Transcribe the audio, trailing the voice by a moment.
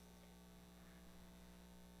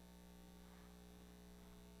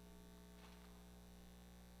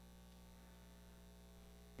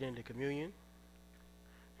get into communion.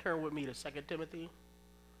 Turn with me to 2 Timothy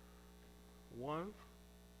 1. I'm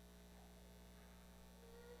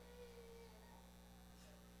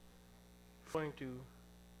going to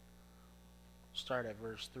start at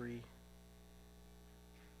verse 3.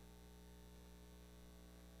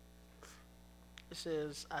 It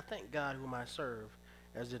says, I thank God whom I serve,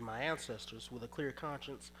 as did my ancestors, with a clear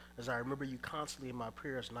conscience, as I remember you constantly in my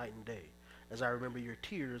prayers night and day. As I remember your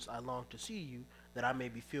tears, I long to see you, that I may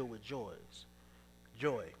be filled with joy.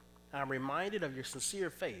 I am reminded of your sincere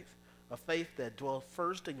faith, a faith that dwelt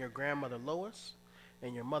first in your grandmother Lois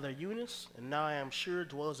and your mother Eunice, and now I am sure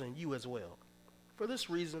dwells in you as well. For this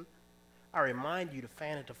reason, I remind you to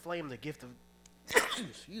fan into flame the gift of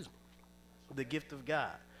excuse me, the gift of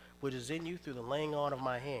God, which is in you through the laying on of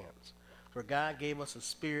my hands. For God gave us a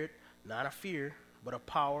spirit, not of fear, but of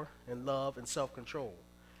power and love and self-control.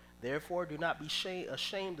 Therefore, do not be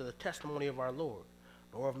ashamed of the testimony of our Lord,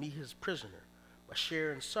 nor of me his prisoner, but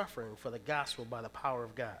share in suffering for the gospel by the power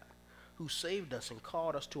of God, who saved us and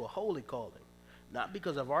called us to a holy calling, not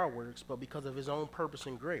because of our works, but because of his own purpose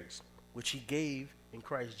and grace, which he gave in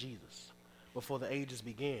Christ Jesus, before the ages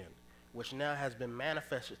began, which now has been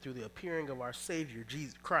manifested through the appearing of our Savior,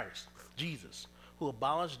 Jesus, who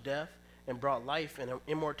abolished death and brought life and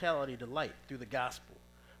immortality to light through the gospel,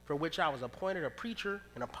 for which I was appointed a preacher,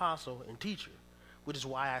 an apostle, and teacher, which is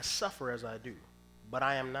why I suffer as I do. But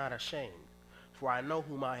I am not ashamed, for I know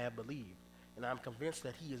whom I have believed, and I am convinced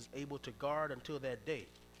that he is able to guard until that day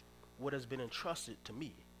what has been entrusted to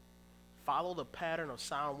me. Follow the pattern of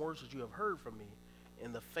sound words that you have heard from me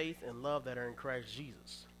in the faith and love that are in Christ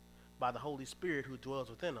Jesus. By the Holy Spirit who dwells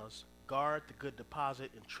within us, guard the good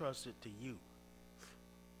deposit entrusted to you.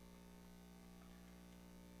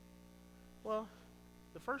 Well,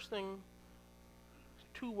 the first thing,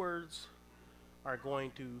 2 words are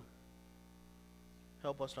going to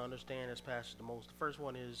help us to understand this passage the most. The first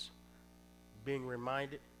one is being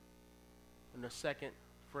reminded, and the second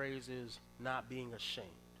phrase is not being ashamed.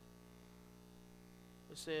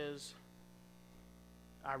 It says,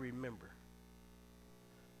 I remember.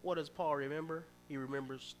 What does Paul remember? He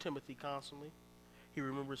remembers Timothy constantly. He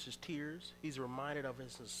remembers his tears. He's reminded of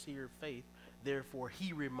his sincere faith. Therefore,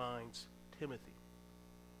 he reminds Timothy.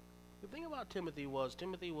 The thing about Timothy was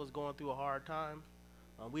going through a hard time.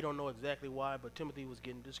 We don't know exactly why, but Timothy was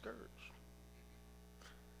getting discouraged.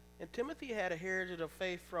 And Timothy had a heritage of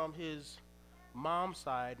faith from his mom's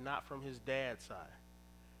side, not from his dad's side.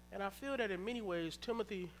 And I feel that in many ways,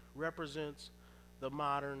 Timothy represents the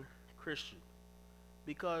modern Christian,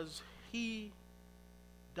 because he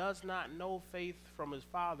does not know faith from his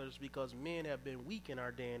fathers, because men have been weak in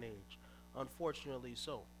our day and age, unfortunately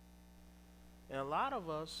so. And a lot of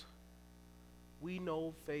us, we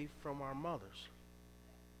know faith from our mothers.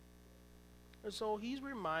 And so he's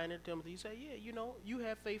reminding Timothy, he said, yeah, you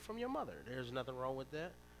have faith from your mother. There's nothing wrong with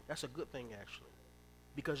that. That's a good thing, actually,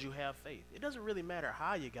 because you have faith. It doesn't really matter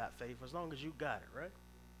how you got faith as long as you got it, right?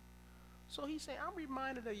 So he's saying, I'm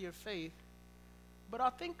reminded of your faith, but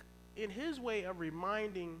I think in his way of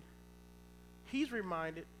reminding, he's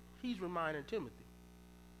reminding Timothy.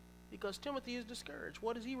 Because Timothy is discouraged.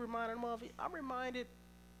 What is he reminding him of? I'm reminded,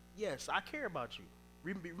 yes, I care about you.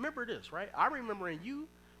 Remember this, right? I'm remembering you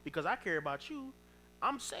because I care about you.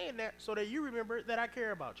 I'm saying that so that you remember that I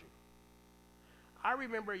care about you. I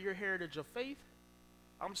remember your heritage of faith.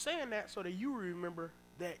 I'm saying that so that you remember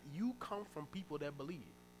that you come from people that believe.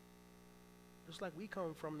 Just like we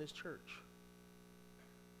come from this church.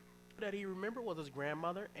 That he remembered was his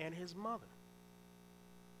grandmother and his mother.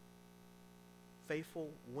 Faithful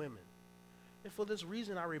women. And for this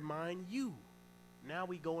reason, I remind you. Now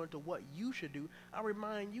we go into what you should do. I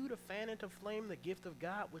remind you to fan into flame the gift of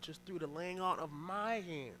God, which is through the laying on of my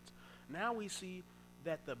hands. Now we see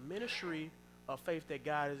that the ministry of faith that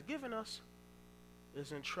God has given us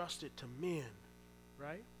is entrusted to men,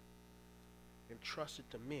 right? Entrusted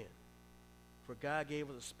to men. For God gave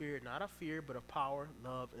us a spirit not of fear, but of power,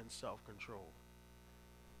 love, and self-control.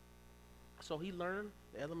 So he learned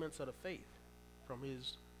the elements of the faith from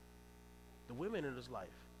the women in his life.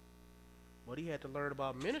 But he had to learn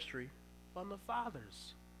about ministry from the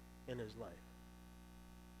fathers in his life,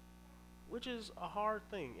 which is a hard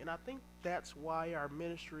thing. And I think that's why our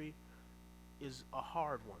ministry is a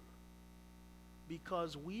hard one,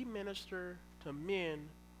 because we minister to men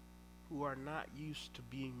who are not used to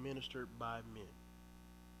being ministered by men.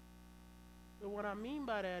 And what I mean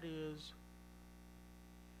by that is,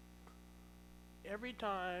 every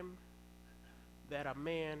time that a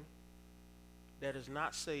man that is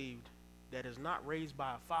not saved, that is not raised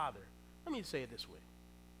by a father, let me say it this way.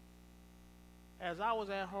 As I was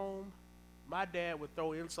at home, My dad would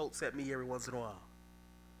throw insults at me every once in a while.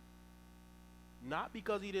 Not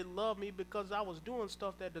because he didn't love me, because I was doing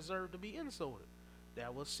stuff that deserved to be insulted.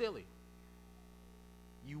 That was silly.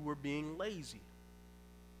 You were being lazy.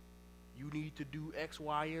 You need to do X,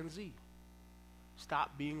 Y, and Z.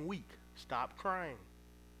 Stop being weak. Stop crying.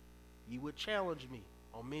 He would challenge me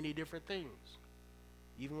on many different things.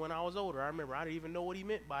 Even when I was older, I remember I didn't even know what he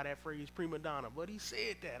meant by that phrase, prima donna. But he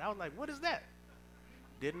said that. I was like, what is that?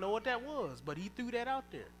 Didn't know what that was, but he threw that out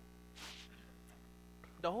there.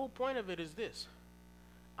 The whole point of it is this.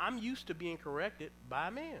 I'm used to being corrected by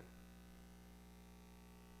a man.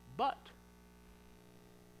 But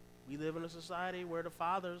we live in a society where the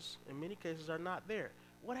fathers, in many cases, are not there.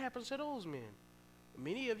 What happens to those men?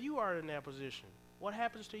 Many of you are in that position. What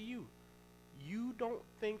happens to you? You don't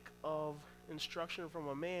think of instruction from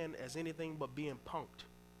a man as anything but being punked.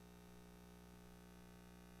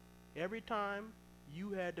 Every time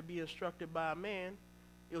you had to be instructed by a man,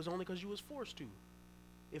 it was only because you was forced to.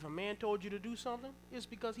 If a man told you to do something, it's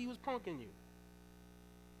because he was punking you.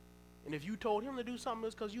 And if you told him to do something,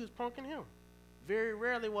 it's because you was punking him. Very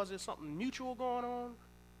rarely was it something mutual going on.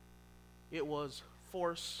 It was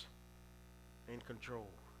force and control.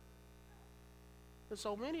 And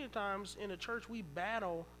so many times in the church we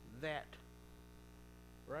battle that,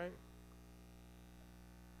 right?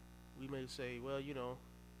 We may say, well, you know,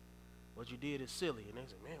 what you did is silly. And they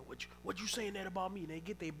say, man, what you saying that about me? And they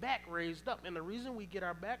get their back raised up. And the reason we get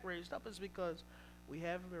our back raised up is because we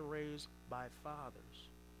haven't been raised by fathers.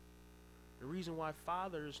 The reason why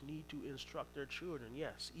fathers need to instruct their children,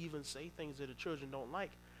 yes, even say things that the children don't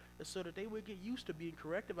like, is so that they would get used to being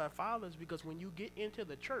corrected by fathers, because when you get into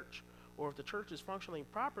the church, or if the church is functioning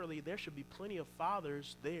properly, there should be plenty of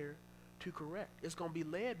fathers there to correct. It's going to be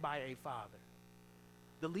led by a father.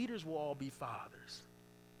 The leaders will all be fathers,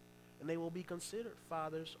 and they will be considered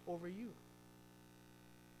fathers over you.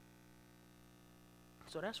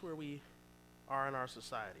 So that's where we are in our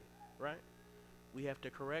society, right? We have to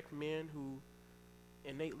correct men who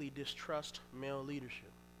innately distrust male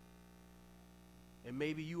leadership. And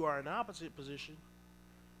maybe you are in opposite position.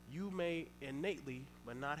 You may innately,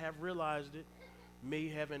 but not have realized it, may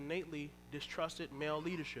have innately distrusted male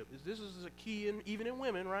leadership. This is a key even in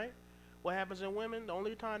women, right? What happens in women, the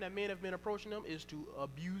only time that men have been approaching them is to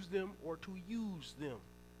abuse them or to use them.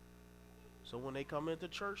 So when they come into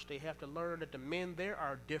church, they have to learn that the men there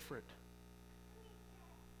are different.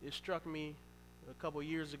 It struck me a couple of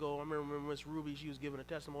years ago. I remember Miss Ruby, she was giving a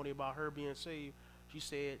testimony about her being saved. She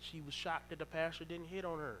said she was shocked that the pastor didn't hit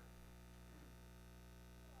on her.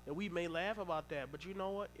 And we may laugh about that, but you know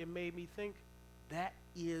what? It made me think that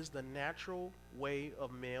is the natural way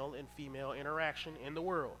of male and female interaction in the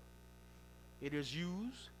world. It is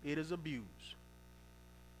used, it is abused.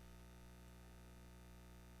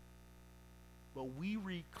 But we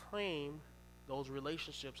reclaim those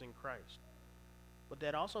relationships in Christ. But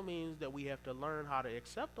that also means that we have to learn how to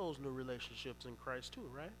accept those new relationships in Christ too,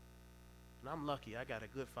 right? And I'm lucky. I got a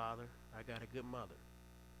good father. I got a good mother.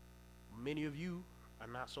 Many of you are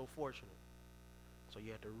not so fortunate. So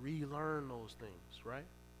you have to relearn those things, right?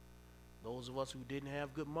 Those of us who didn't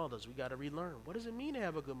have good mothers, we got to relearn. What does it mean to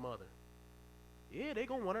have a good mother? Yeah, they're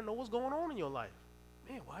going to want to know what's going on in your life.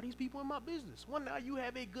 Man, why are these people in my business? Well, now you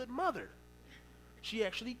have a good mother. She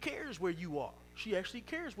actually cares where you are. She actually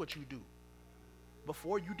cares what you do.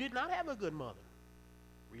 Before, you did not have a good mother.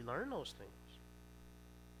 Relearn those things.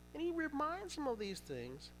 And he reminds him of these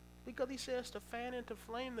things because he says to fan and to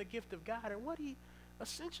flame the gift of God. And what he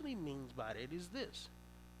essentially means by it is this.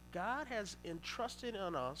 God has entrusted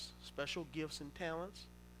in us special gifts and talents,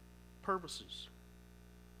 purposes.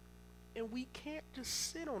 And we can't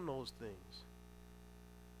just sit on those things.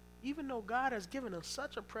 Even though God has given us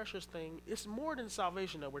such a precious thing, it's more than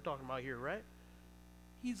salvation that we're talking about here, right?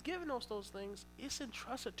 He's given us those things. It's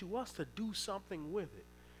entrusted to us to do something with it.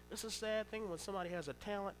 It's a sad thing when somebody has a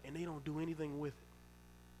talent and they don't do anything with it.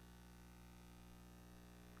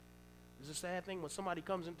 It's a sad thing when somebody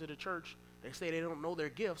comes into the church, they say they don't know their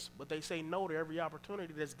gifts, but they say no to every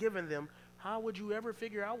opportunity that's given them. How would you ever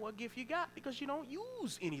figure out what gift you got? Because you don't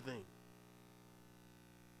use anything.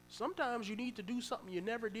 Sometimes you need to do something you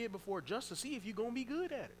never did before just to see if you're going to be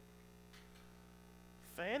good at it.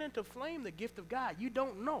 Fan into flame the gift of God. You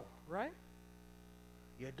don't know, right?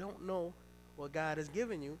 You don't know what God has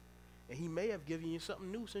given you, and he may have given you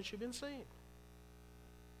something new since you've been saved.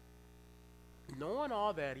 Knowing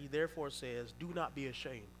all that, he therefore says, do not be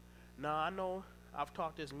ashamed. Now, I know I've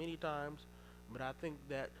taught this many times, but I think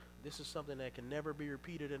that this is something that can never be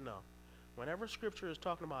repeated enough. Whenever Scripture is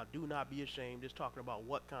talking about do not be ashamed, it's talking about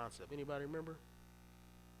what concept? Anybody remember?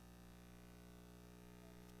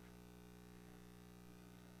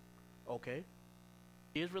 Okay.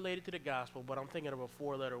 It is related to the gospel, but I'm thinking of a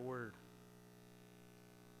four-letter word.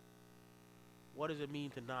 What does it mean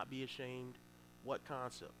to not be ashamed? What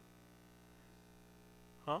concept?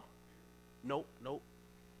 Huh? Nope, nope.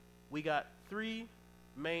 We got three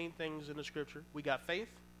main things in the scripture. We got faith.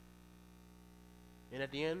 And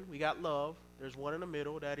at the end, we got love. There's one in the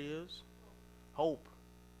middle, that is hope.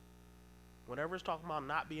 Whenever it's talking about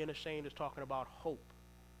not being ashamed, it's talking about hope.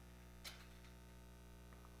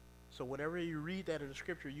 So whenever you read that in the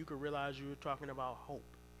scripture, you can realize you're talking about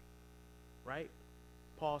hope. Right?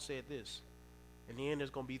 Paul said this. In the end, there's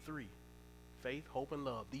going to be three. Faith, hope, and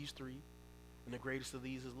love. These three. And the greatest of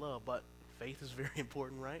these is love. But faith is very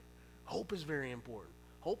important, right? Hope is very important.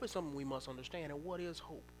 Hope is something we must understand. And what is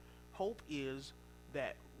hope? Hope is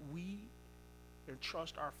that we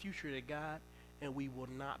entrust our future to God and we will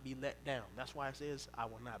not be let down. That's why it says, I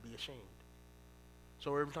will not be ashamed.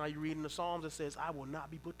 So every time you read in the Psalms, it says, I will not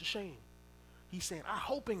be put to shame. He's saying, I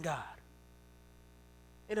hope in God.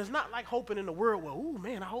 And it's not like hoping in the world, well, ooh,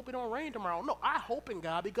 man, I hope it don't rain tomorrow. No, I hope in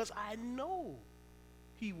God because I know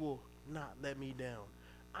he will not let me down.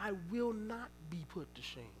 I will not be put to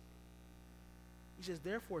shame. He says,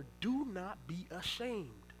 therefore, do not be ashamed.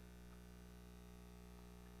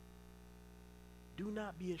 Do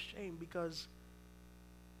not be ashamed because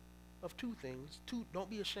of two things. Don't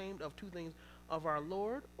be ashamed of two things, of our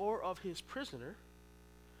Lord or of his prisoner,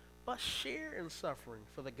 but share in suffering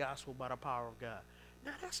for the gospel by the power of God.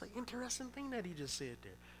 Now that's an interesting thing that he just said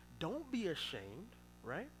there. Don't be ashamed,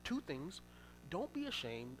 right? Two things. Don't be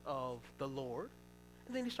ashamed of the Lord.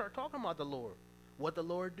 And then he started talking about the Lord. What the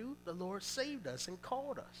Lord do? The Lord saved us and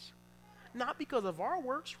called us. Not because of our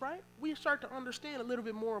works, right? We start to understand a little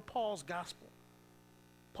bit more of Paul's gospel.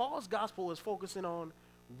 Paul's gospel is focusing on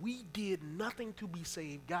we did nothing to be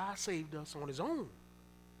saved. God saved us on his own.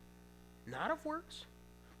 Not of works,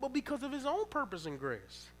 but because of his own purpose and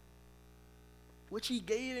grace, which he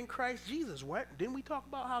gave in Christ Jesus. What? Didn't we talk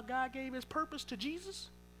about how God gave his purpose to Jesus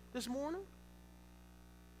this morning?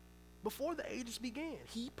 Before the ages began,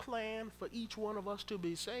 he planned for each one of us to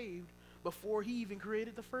be saved before he even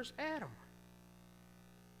created the first Adam.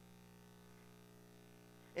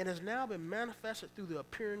 And has now been manifested through the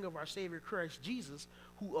appearing of our Savior Christ Jesus,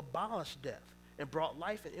 who abolished death and brought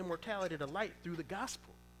life and immortality to light through the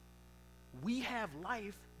gospel. We have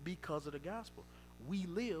life because of the gospel. We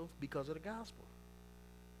live because of the gospel.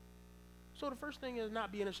 So the first thing is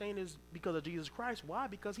not being ashamed is because of Jesus Christ. Why?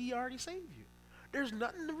 Because he already saved you. There's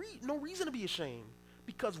nothing to no reason to be ashamed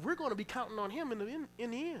because we're going to be counting on him in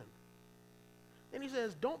the end. And he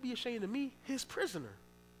says, don't be ashamed of me, his prisoner.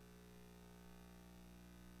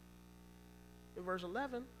 In verse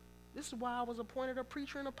 11, this is why I was appointed a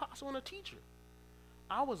preacher, an apostle, and a teacher.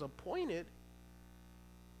 I was appointed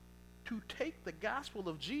to take the gospel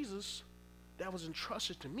of Jesus that was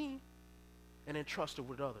entrusted to me and entrusted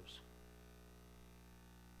with others.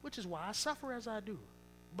 Which is why I suffer as I do.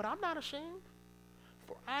 But I'm not ashamed,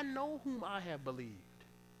 for I know whom I have believed.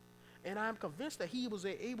 And I am convinced that he was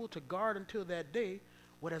able to guard until that day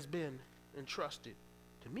what has been entrusted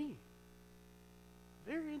to me.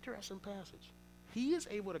 Very interesting passage. He is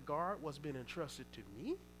able to guard what's been entrusted to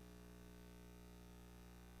me.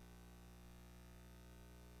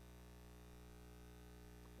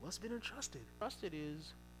 What's been entrusted? Entrusted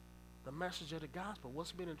is the message of the gospel.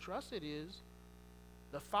 What's been entrusted is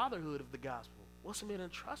the fatherhood of the gospel. What's been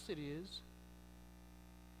entrusted is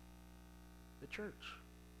the church.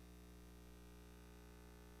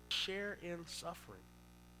 Share in suffering.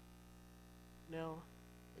 Now,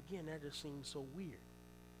 again, that just seems so weird.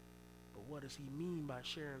 But what does he mean by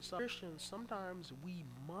sharing suffering? Christians, sometimes we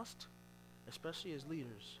must, especially as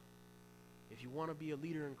leaders, if you want to be a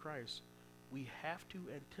leader in Christ, we have to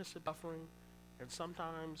anticipate suffering, and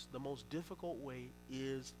sometimes the most difficult way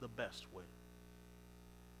is the best way.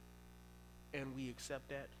 And we accept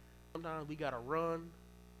that. Sometimes we got to run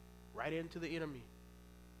right into the enemy.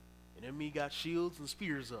 And the enemy got shields and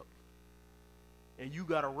spears up. And you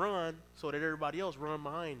got to run so that everybody else run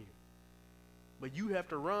behind you. But you have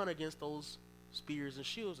to run against those spears and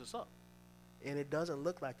shields that's up. And it doesn't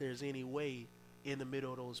look like there's any way in the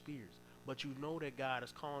middle of those spears. But you know that God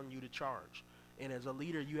is calling you to charge. And as a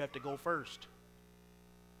leader, you have to go first.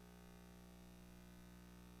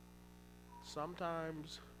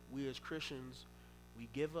 Sometimes we as Christians, we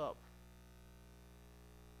give up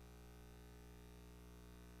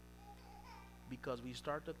because we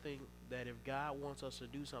start to think that if God wants us to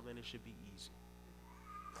do something, it should be easy.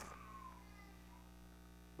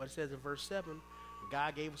 But it says in verse 7,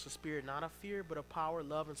 God gave us a spirit not of fear, but of power,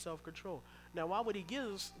 love, and self-control. Now, why would he give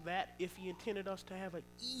us that if he intended us to have an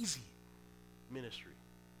easy ministry?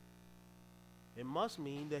 It must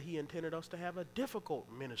mean that he intended us to have a difficult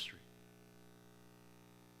ministry.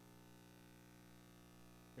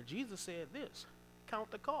 And Jesus said this, count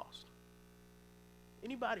the cost.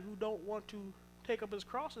 Anybody who don't want to take up his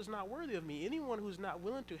cross is not worthy of me. Anyone who's not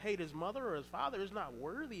willing to hate his mother or his father is not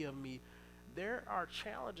worthy of me. There are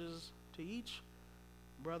challenges to each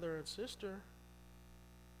brother and sister,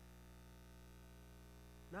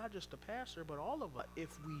 not just the pastor, but all of us. If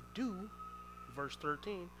we do, verse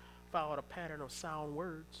 13, follow the pattern of sound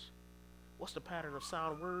words. What's the pattern of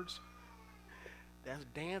sound words? That's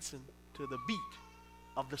dancing to the beat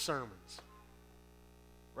of the sermons,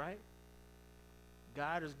 right?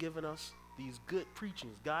 God has given us these good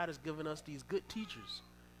preachings. God has given us these good teachers.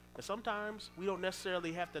 And sometimes we don't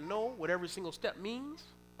necessarily have to know what every single step means,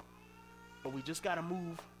 but we just got to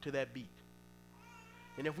move to that beat.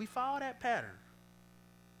 And if we follow that pattern,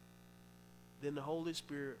 then the Holy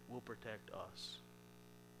Spirit will protect us.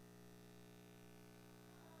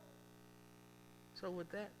 So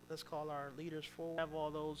with that, let's call our leaders forward. Have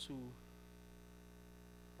all those who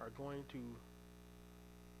are going to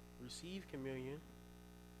receive communion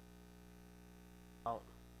out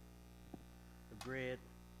the bread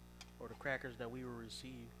or the crackers that we will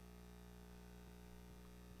receive.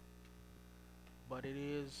 But it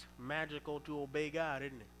is magical to obey God,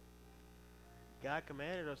 isn't it? God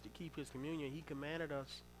commanded us to keep his communion. He commanded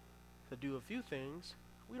us to do a few things.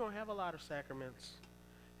 We don't have a lot of sacraments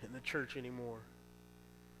in the church anymore.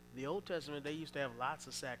 The Old Testament, they used to have lots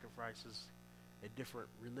of sacrifices at different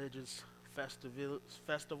religious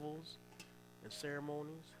festivals and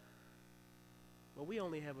ceremonies. But we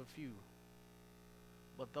only have a few.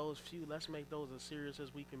 But those few, let's make those as serious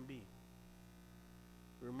as we can be.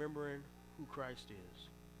 Remembering who Christ is.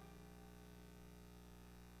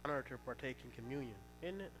 Honor to partake in communion,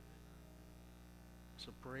 isn't it? It's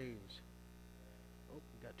a praise. Oh,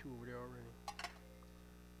 we got two over there already.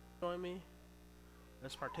 Join me.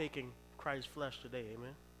 Let's partake in Christ's flesh today,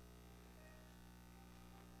 amen.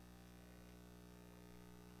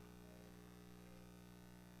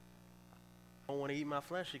 I don't want to eat my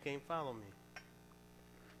flesh, you can't follow me.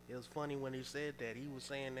 It was funny when he said that. He was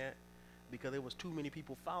saying that because there was too many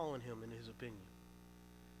people following him, in his opinion.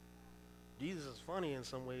 Jesus is funny in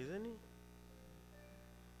some ways, isn't he?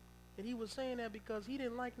 And he was saying that because he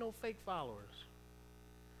didn't like no fake followers.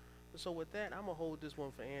 And so with that, I'm going to hold this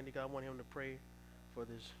one for Andy because I want him to pray for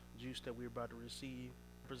this juice that we're about to receive.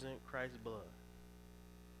 Represent Christ's blood.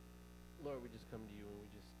 Lord, we just come to you and we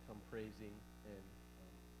just come praising and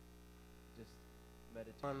just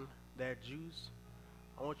meditate on that juice.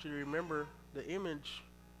 I want you to remember the image.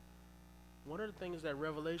 One of the things that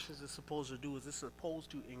Revelations is supposed to do is it's supposed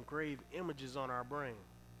to engrave images on our brain.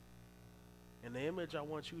 And the image I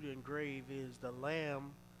want you to engrave is the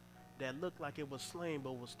lamb that looked like it was slain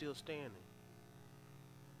but was still standing.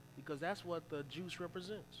 Because that's what the juice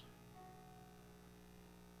represents.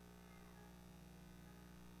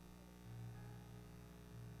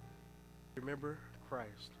 Remember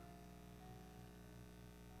Christ.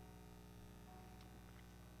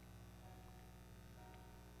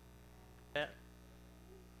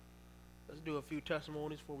 Let's do a few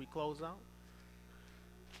testimonies before we close out.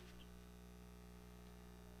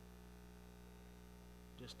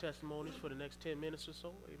 Just testimonies for the next 10 minutes or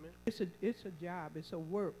so. Amen. It's a job. It's a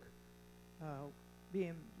work.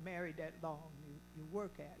 Being married that long, you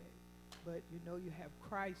work at it. But you know you have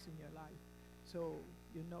Christ in your life. So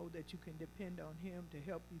you know that you can depend on him to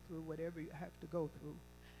help you through whatever you have to go through.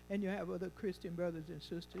 And you have other Christian brothers and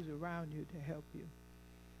sisters around you to help you.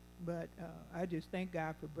 But I just thank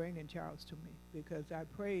God for bringing Charles to me, because I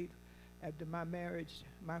prayed after my marriage,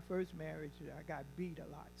 my first marriage, I got beat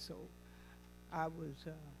a lot. So I was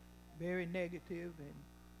very negative and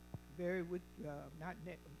very not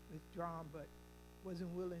withdrawn, but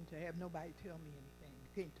wasn't willing to have nobody tell me anything.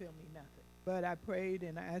 Can't tell me nothing. But I prayed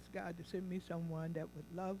and I asked God to send me someone that would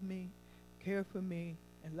love me, care for me,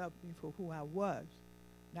 and love me for who I was,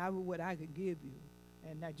 not with what I could give you,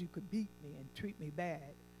 and that you could beat me and treat me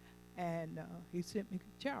bad. And he sent me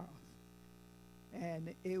Charles.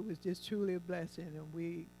 And it was just truly a blessing. And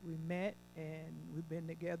we met, and we've been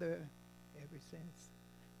together ever since.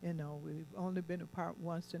 You know, we've only been apart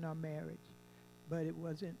once in our marriage, but it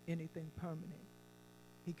wasn't anything permanent.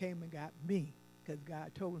 He came and got me because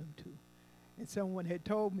God told him to. And someone had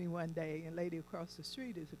told me one day, and a lady across the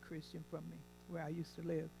street is a Christian from me, where I used to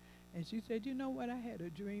live. And she said, you know what, I had a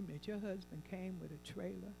dream that your husband came with a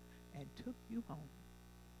trailer and took you home.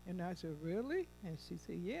 And I said, really? And she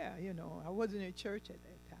said, yeah, you know, I wasn't in church at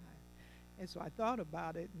that time. And so I thought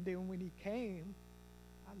about it, and then when he came,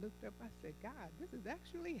 I looked up, I said, God, this is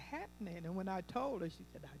actually happening. And when I told her, she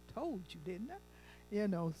said, I told you, didn't I? You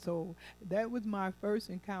know, so that was my first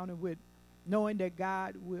encounter with knowing that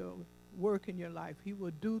God will work in your life. He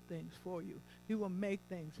will do things for you. He will make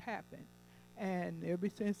things happen. And ever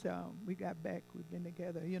since we got back, we've been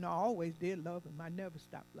together. You know, I always did love him. I never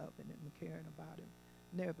stopped loving him and caring about him.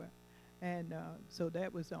 Never. And so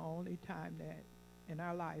that was the only time that in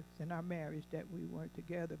our lives, in our marriage, that we weren't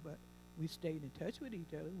together, but we stayed in touch with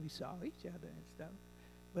each other. We saw each other and stuff.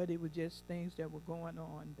 But it was just things that were going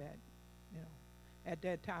on that, you know, at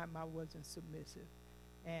that time I wasn't submissive.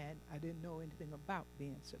 And I didn't know anything about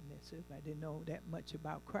being submissive. I didn't know that much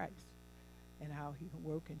about Christ and how he can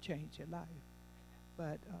work and change your life.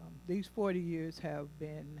 But these 40 years have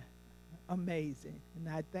been amazing, and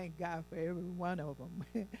I thank God for every one of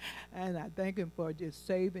them. And I thank him for just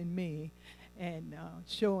saving me and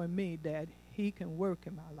showing me that he can work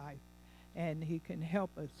in my life, and he can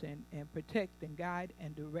help us and protect and guide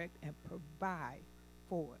and direct and provide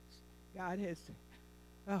for us. God has,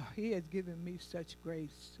 he has given me such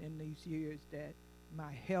grace in these years that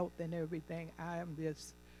my health and everything, I am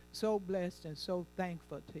just so blessed and so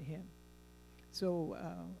thankful to him. So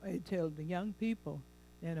I tell the young people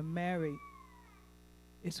that are married,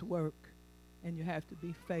 it's work, and you have to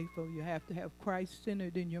be faithful. You have to have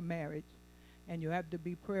Christ-centered in your marriage, and you have to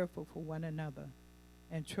be prayerful for one another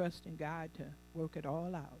and trust in God to work it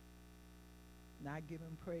all out. And I give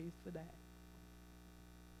him praise for that.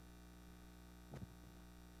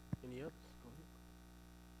 Any others?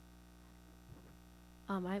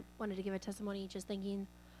 I wanted to give a testimony just thanking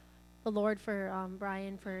the Lord for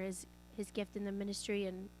Brian for his gift in the ministry,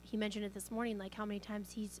 and he mentioned it this morning, like how many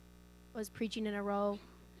times he was preaching in a row,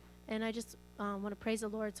 and I just want to praise the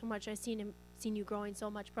Lord so much. I've seen you growing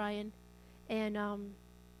so much, Brian, and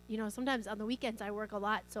you know, sometimes on the weekends I work a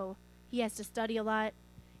lot, so he has to study a lot,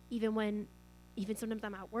 even sometimes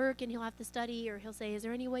I'm at work and he'll have to study, or he'll say, is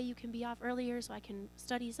there any way you can be off earlier so I can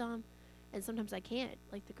study some? And sometimes I can't,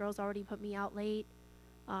 like the girls already put me out late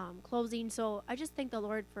closing. So I just thank the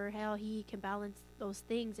Lord for how he can balance those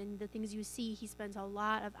things, and the things you see, he spends a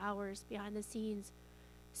lot of hours behind the scenes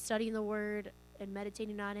studying the word and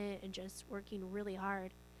meditating on it and just working really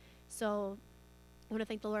hard. So I want to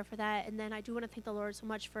thank the Lord for that. And then I do want to thank the Lord so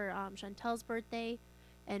much for Chantel's birthday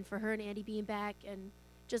and for her and Andy being back, and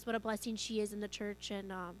just what a blessing she is in the church,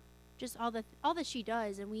 and just all that she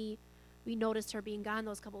does. And we noticed her being gone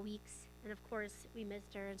those couple weeks, and of course we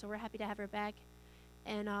missed her, and so we're happy to have her back.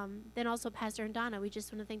 And then also Pastor and Donna, we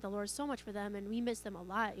just want to thank the Lord so much for them, and we miss them a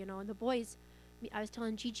lot, you know. And the boys, I was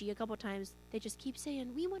telling Gigi a couple times, they just keep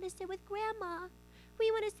saying, we want to sit with Grandma. We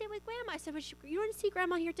want to sit with Grandma. I said, but you want to see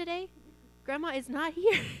Grandma here today? Grandma is not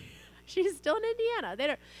here. She's still in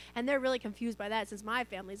Indiana. They're really confused by that, since my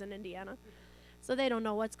family's in Indiana. So they don't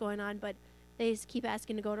know what's going on, but they just keep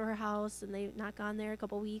asking to go to her house, and they've not gone there a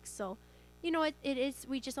couple weeks. So, you know, it is,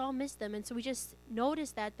 we just all miss them. And so we just notice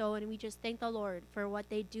that, though, and we just thank the Lord for what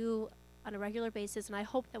they do on a regular basis. And I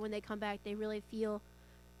hope that when they come back, they really feel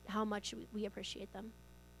how much we appreciate them.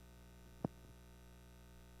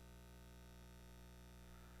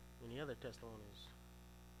 Any other testimonies?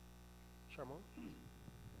 Charmon?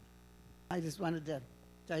 I just wanted to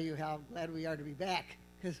tell you how glad we are to be back,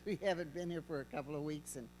 because we haven't been here for a couple of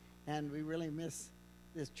weeks, and we really miss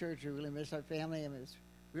this church. We really miss our family, and it's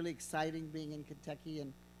really exciting being in Kentucky,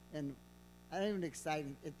 and not even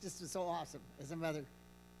exciting. It just was so awesome as a mother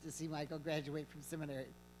to see Michael graduate from seminary.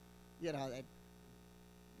 You know, that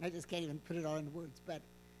I just can't even put it all into words, but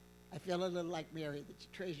I feel a little like Mary, that you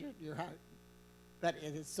treasure it in your heart. But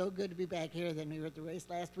it is so good to be back here. Then we were at the race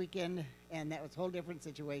last weekend, and that was a whole different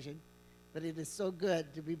situation. But it is so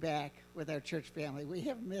good to be back with our church family. We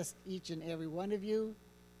have missed each and every one of you.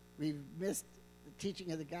 We've missed the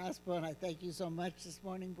teaching of the gospel, and I thank you so much this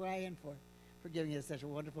morning, Brian, for giving us such a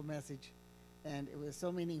wonderful message. And it was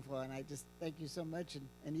so meaningful, and I just thank you so much,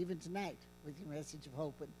 and even tonight with your message of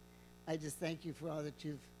hope. And I just thank you for all that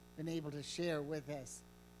you've been able to share with us.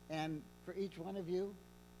 And for each one of you,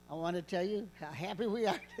 I want to tell you how happy we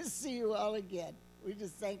are to see you all again. We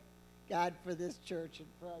just thank God for this church and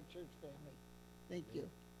for our church family. Thank you.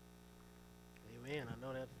 Amen. I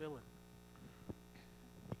know that feeling.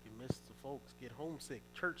 You miss the folks, get homesick,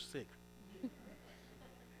 church sick.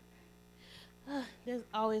 There's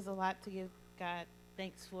always a lot to give God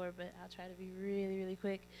thanks for, but I'll try to be really, really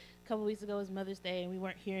quick. A couple weeks ago was Mother's Day, and we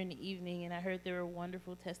weren't here in the evening, and I heard there were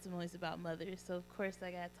wonderful testimonies about mothers. So, of course,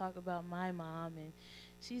 I got to talk about my mom, and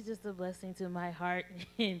she's just a blessing to my heart.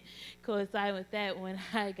 And coinciding with that, when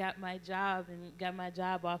I got my job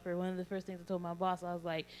offer, one of the first things I told my boss, I was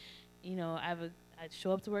like, you know, I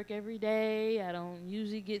show up to work every day. I don't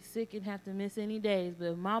usually get sick and have to miss any days. But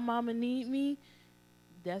if my mama need me,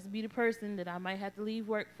 that's be the person that I might have to leave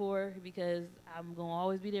work for, because I'm going to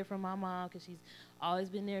always be there for my mom, because she's always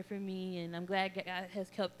been there for me. And I'm glad God has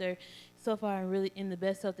kept her so far and really in the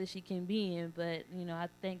best health that she can be in. But, you know, I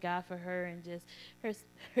thank God for her and just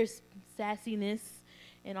her sassiness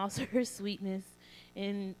and also her sweetness.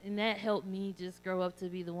 And that helped me just grow up to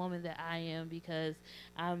be the woman that I am, because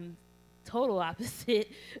I'm total opposite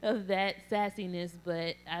of that sassiness,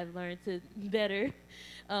 but I've learned to better,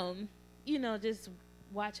 you know, just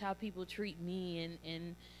watch how people treat me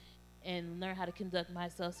and learn how to conduct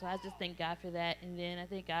myself. So I just thank God for that. And then I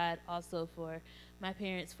thank God also for my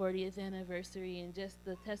parents' 40th anniversary, and just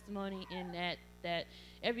the testimony in that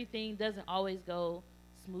everything doesn't always go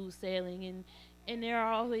smooth sailing, and there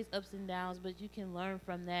are always ups and downs, but you can learn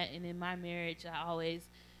from that. And in my marriage, I always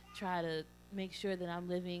try to make sure that I'm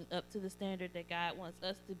living up to the standard that God wants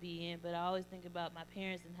us to be in. But I always think about my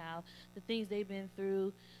parents and how the things they've been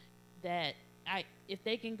through, that if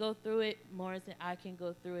they can go through it, more than I can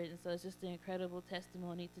go through it. And so it's just an incredible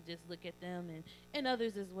testimony to just look at them and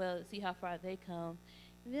others as well, to see how far they come.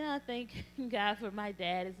 And then I thank God for my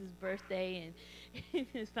dad. It's his birthday, and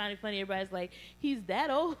it's funny. Everybody's like, he's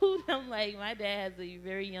that old? I'm like, my dad has a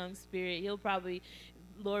very young spirit. He'll probably,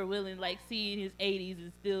 Lord willing, like, see in his 80s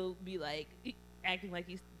and still be like acting like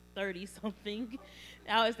he's 30-something.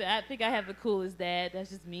 I always say, I think I have the coolest dad.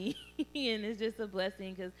 That's just me. And it's just a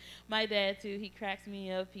blessing, because my dad, too, he cracks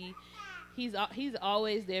me up. He's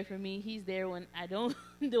always there for me. He's there when I don't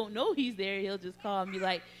know he's there. He'll just call and be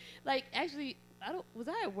like, actually, was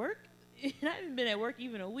I at work? And I haven't been at work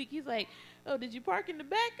even a week. He's like, oh, did you park in the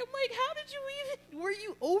back? I'm like, how did you were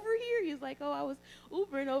you over here? He's like, oh, I was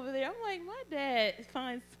Ubering over there. I'm like, my dad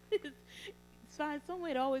finds some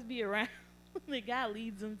way to always be around. That God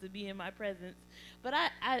leads him to be in my presence. But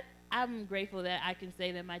I'm grateful that I can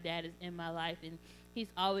say that my dad is in my life, and he's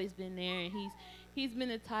always been there, and he's been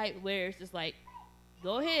the type where it's just like,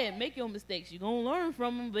 go ahead, make your mistakes. You're going to learn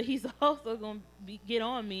from them, but he's also going to get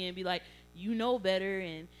on me and be like, you know better,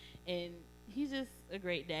 and he's just a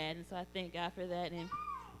great dad. And so I thank God for that. And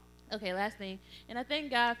okay, last thing, and I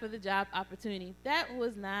thank God for the job opportunity. That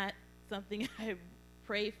was not something I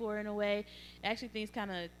prayed for in a way. Actually, things kind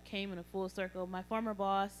of came in a full circle. My former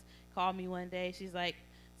boss called me one day. She's like,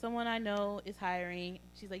 someone I know is hiring.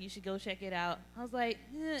 She's like, you should go check it out. I was like,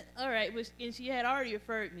 all right. And she had already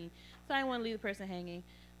referred me, so I didn't want to leave the person hanging.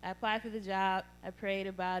 I applied for the job. I prayed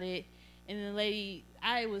about it. And the lady,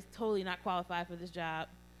 I was totally not qualified for this job.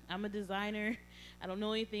 I'm a designer. I don't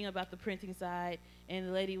know anything about the printing side. And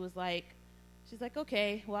the lady was like, she's like,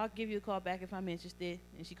 okay, well, I'll give you a call back if I'm interested.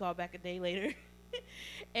 And she called back a day later.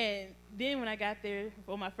 And then when I got there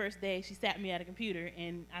for my first day, she sat me at a computer,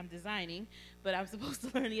 and I'm designing, but I'm supposed to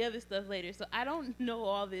learn the other stuff later. So I don't know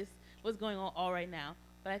all this, what's going on all right now.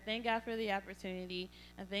 But I thank God for the opportunity.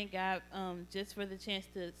 I thank God just for the chance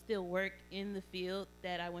to still work in the field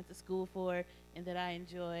that I went to school for and that I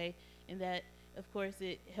enjoy, and that, of course,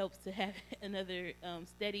 it helps to have another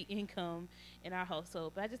steady income in our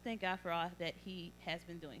household. But I just thank God for all that he has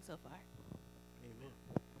been doing so far. Amen.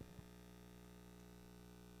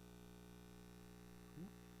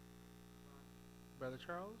 Brother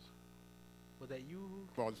Charles, was that you?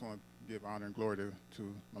 Well, I just want to give honor and glory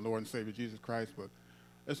to my Lord and Savior Jesus Christ, but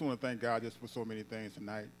I just want to thank God just for so many things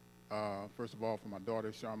tonight. First of all, for my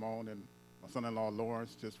daughter Charmone and my son-in-law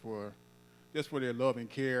Lawrence, just for their love and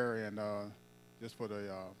care, and just for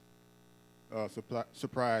the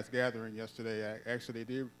surprise gathering yesterday. Actually,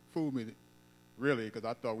 they did fool me, really, because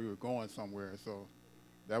I thought we were going somewhere. So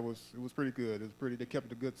it was pretty good. They kept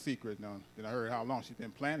it a good secret. Now, then I heard how long she's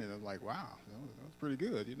been planning. I was like, wow, that was pretty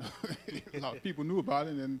good. You know, a lot of people knew about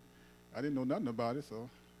it, and I didn't know nothing about it. So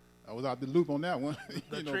I was out the loop on that one.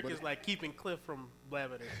 The trick is like keeping Cliff from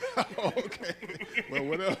blabbing it. Oh, okay. Well,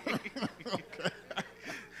 whatever. Okay.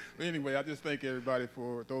 But anyway, I just thank everybody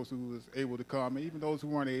for those who was able to come, and even those who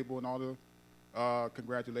weren't able, and all the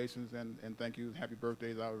congratulations and thank you, happy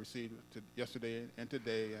birthdays I received yesterday and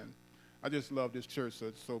today. And I just love this church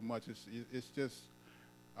so much. It's just,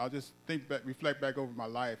 I'll just reflect back over my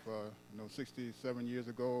life. 67 years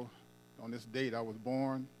ago, on this date, I was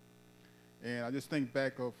born, and I just think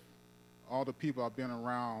back of all the people I've been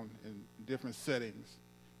around in different settings,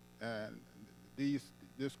 and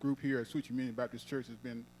this group here at Sweet Community Baptist Church has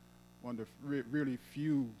been one of the really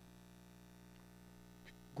few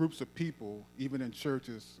groups of people, even in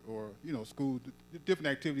churches or school, different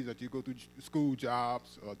activities that you go through, school,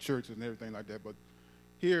 jobs, churches, and everything like that. But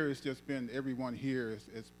here it's just been everyone here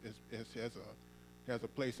has has a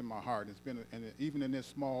place in my heart. It's been, and even in this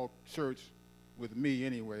small church with me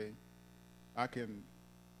anyway, I can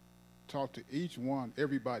talk to each one,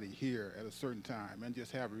 everybody here at a certain time, and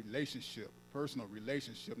just have a relationship, personal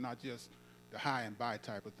relationship, not just the high and by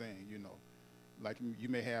type of thing, you know, like you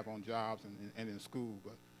may have on jobs and in school.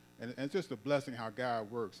 But and it's just a blessing how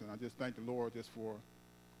God works. And I just thank the Lord just for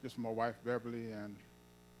my wife Beverly, and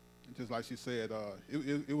just like she said,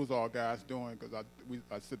 it was all God's doing, because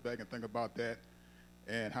I sit back and think about that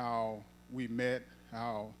and how we met,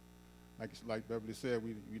 how like Beverly said,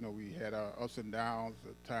 we had our ups and downs,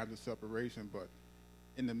 times of separation, but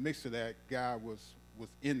in the mix of that, God was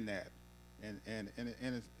in that,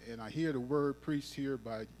 and I hear the word preached here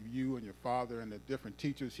by you and your father and the different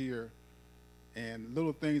teachers here, and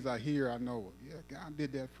little things I hear, I know, yeah, God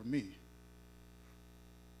did that for me.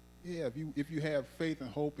 Yeah, if you have faith and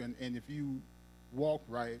hope, and if you walk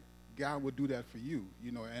right, God will do that for you,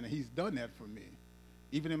 you know, and He's done that for me.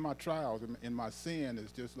 Even in my trials, in my sin,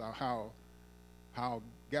 it's just like how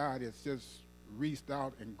God has just reached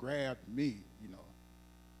out and grabbed me, you know.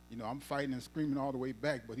 You know, I'm fighting and screaming all the way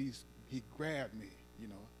back, but He grabbed me, you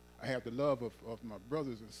know. I have the love of my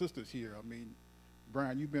brothers and sisters here. I mean,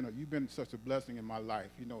 Brian, you've been such a blessing in my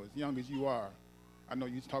life. You know, as young as you are, I know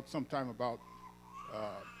you talk sometime about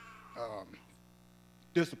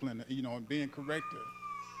discipline, you know, and being corrected.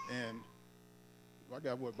 And I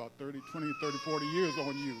got, about 30, 40 years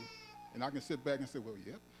on you. And I can sit back and say, well,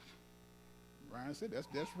 yep. Brian said,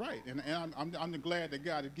 that's right. And I'm glad that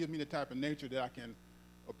God has given me the type of nature that I can,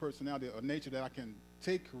 a personality, a nature that I can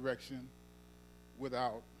take correction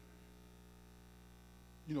without,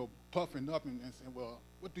 you know, puffing up and saying, well,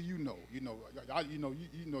 what do you know? You know,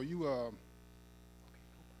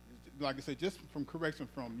 like I said, just from correction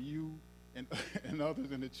from you and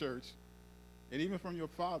others in the church, and even from your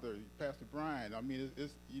father, Pastor Brian. I mean,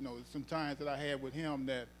 it's you know, some times that I had with him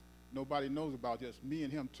that nobody knows about, just me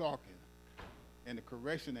and him talking, and the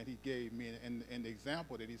correction that he gave me, and the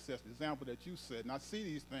example that he sets, the example that you set. And I see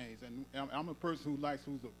these things, and I'm a person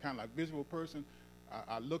who's a kind of like visual person.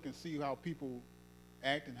 I look and see how people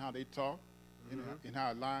act and how they talk, and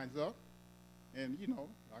how it lines up. And you know,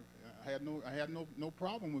 I had no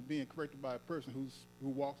problem with being corrected by a person who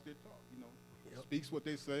walks their talk. You know, speaks what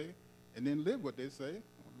they say, and then live what they say.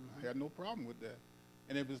 I had no problem with that.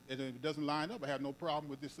 And if it doesn't line up, I have no problem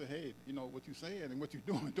with just say, hey, you know, what you're saying and what you're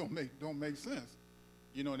doing don't make sense.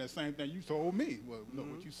 You know, and that same thing you told me. Well, no,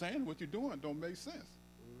 what you're saying and what you're doing don't make sense.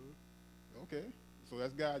 Okay, so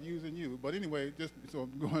that's God using you. But anyway, just so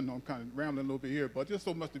I'm going on, kind of rambling a little bit here, but just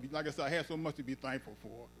so much to be, like I said, I had so much to be thankful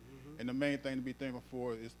for. And the main thing to be thankful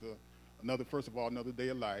for is first of all, another day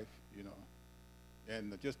of life, you know,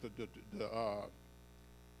 and just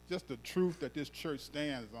the truth that this church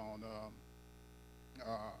stands on.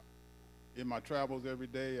 In my travels every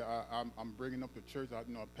day, I'm bringing up the church.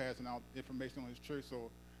 I'm passing out information on this church. So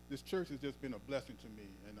this church has just been a blessing to me,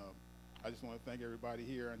 and I just want to thank everybody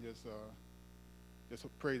here, and just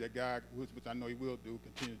pray that God, which I know He will do,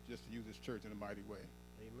 continue just to use this church in a mighty way.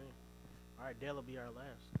 Amen. All right, Dale will be our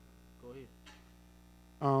last. Go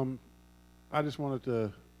ahead. I just wanted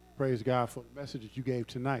to praise God for the message that you gave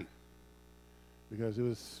tonight, because it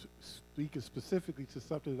was speaking specifically to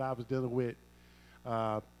something that I was dealing with.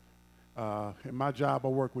 In my job, I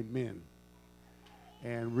work with men.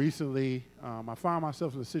 And recently, I found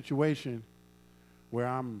myself in a situation where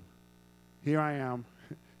I am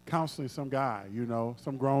counseling some guy, you know,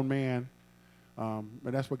 some grown man. And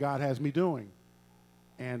that's what God has me doing.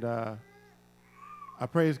 And I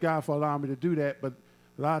praise God for allowing me to do that. But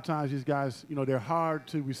a lot of times these guys, you know, they're hard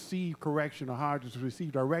to receive correction or hard to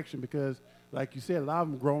receive direction because, like you said, a lot of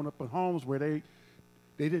them growing up in homes where they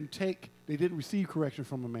didn't receive correction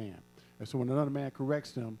from a man. And so when another man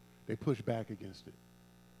corrects them, they push back against it.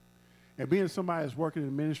 And being somebody that's working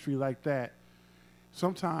in ministry like that,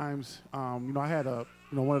 sometimes, you know, I had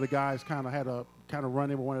one of the guys kind of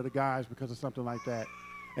run in with one of the guys because of something like that.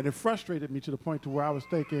 And it frustrated me to the point to where I was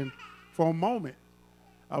thinking, for a moment,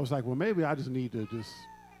 I was like, well, maybe I just need to just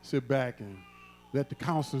sit back and let the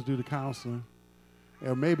counselors do the counseling.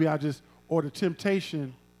 Or maybe or the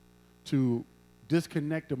temptation to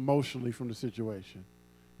disconnect emotionally from the situation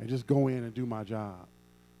and just go in and do my job.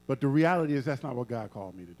 But the reality is that's not what God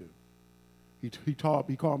called me to do. He called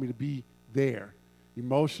me to be there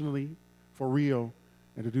emotionally, for real,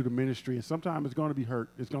 and to do the ministry. And sometimes it's going to be hurt.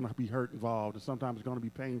 It's going to be hurt involved, and sometimes it's going to be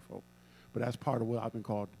painful. But that's part of what I've been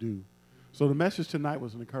called to do. So the message tonight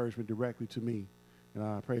was an encouragement directly to me. And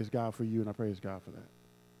I praise God for you, and I praise God for that.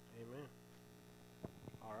 Amen.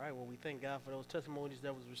 All right, well, we thank God for those testimonies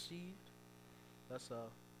that was received. Let's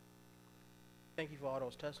Thank you for all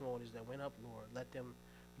those testimonies that went up, Lord. Let them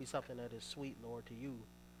be something that is sweet, Lord, to you.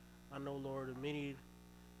 I know, Lord, that many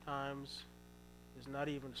times it's not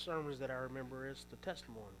even the sermons that I remember, it's the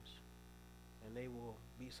testimonies. And they will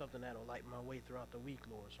be something that will light my way throughout the week,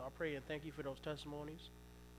 Lord. So I pray and thank you for those testimonies.